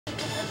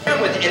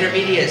With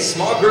intermediate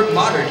small group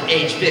modern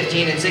age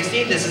 15 and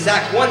 16, this is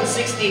Act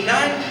 169,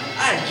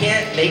 I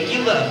Can't Make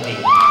You Love Me.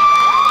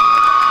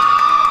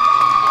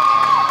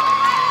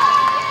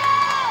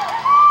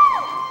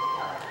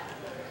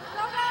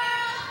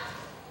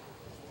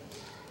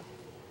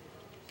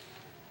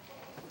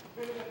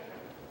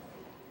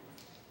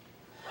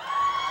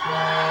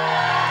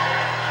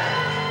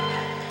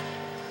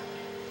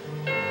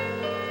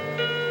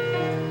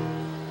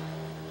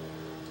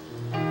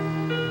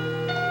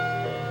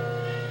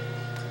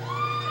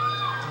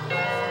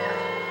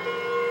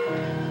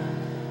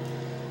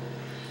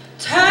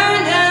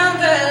 Turn down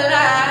the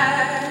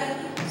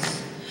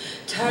lights,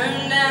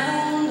 turn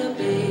down the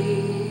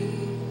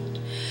beat,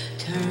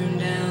 turn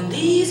down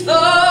these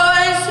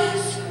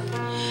voices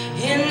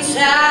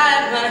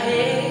inside my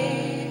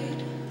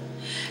head.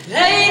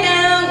 Lay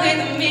down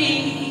with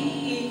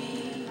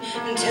me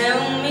and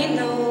tell me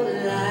no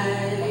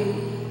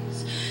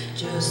lies.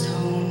 Just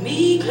hold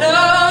me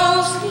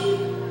closely,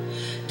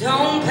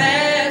 don't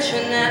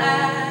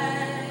patronize,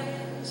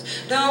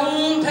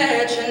 don't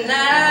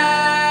patronize.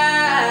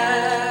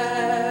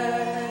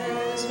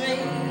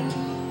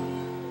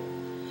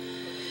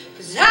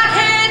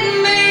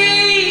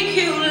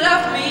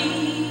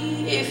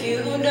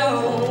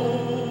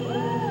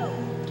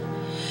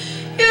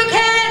 You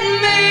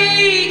can't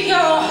make your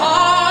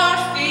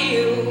heart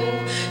feel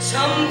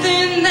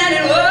something that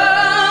it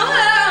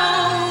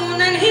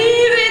won't. And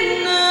here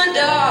in the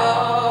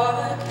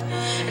dark,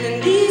 and in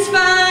these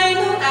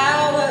final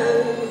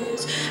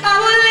hours, I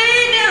will lay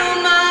down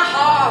my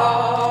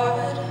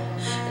heart,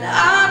 and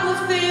I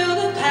will feel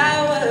the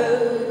power,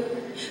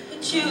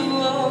 but you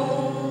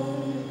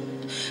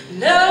won't.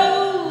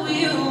 No,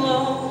 you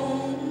won't.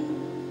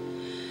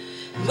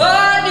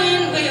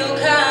 Morning will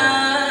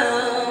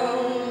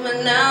come,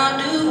 and I'll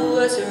do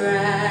what's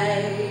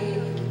right.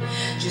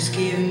 Just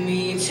give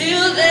me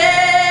till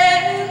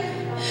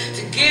then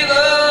to give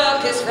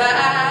up this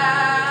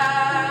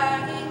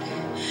fight,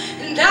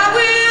 and I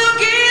will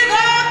give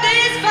up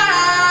this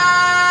fight.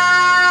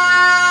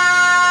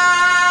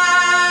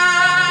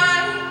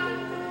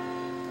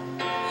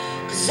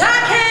 'Cause I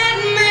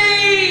can't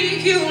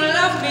make you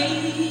love me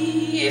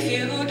if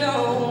you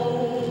don't.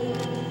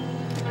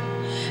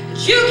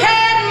 You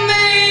can't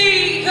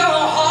make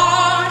your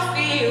heart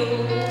feel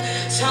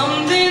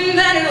something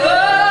that it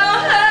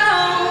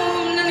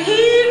won't. And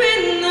here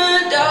in the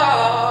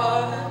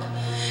dark,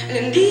 and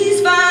in these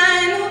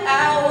final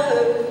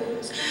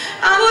hours,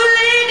 I will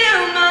lay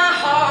down my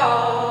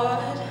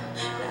heart,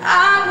 and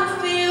I will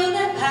feel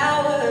that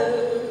power,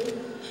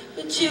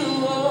 but you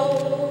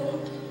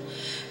won't.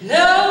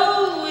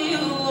 No,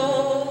 you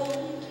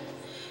won't.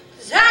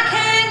 'Cause I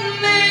can't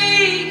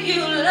make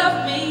you love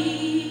me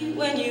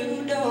when you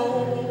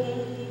don't.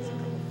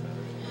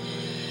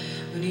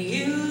 When you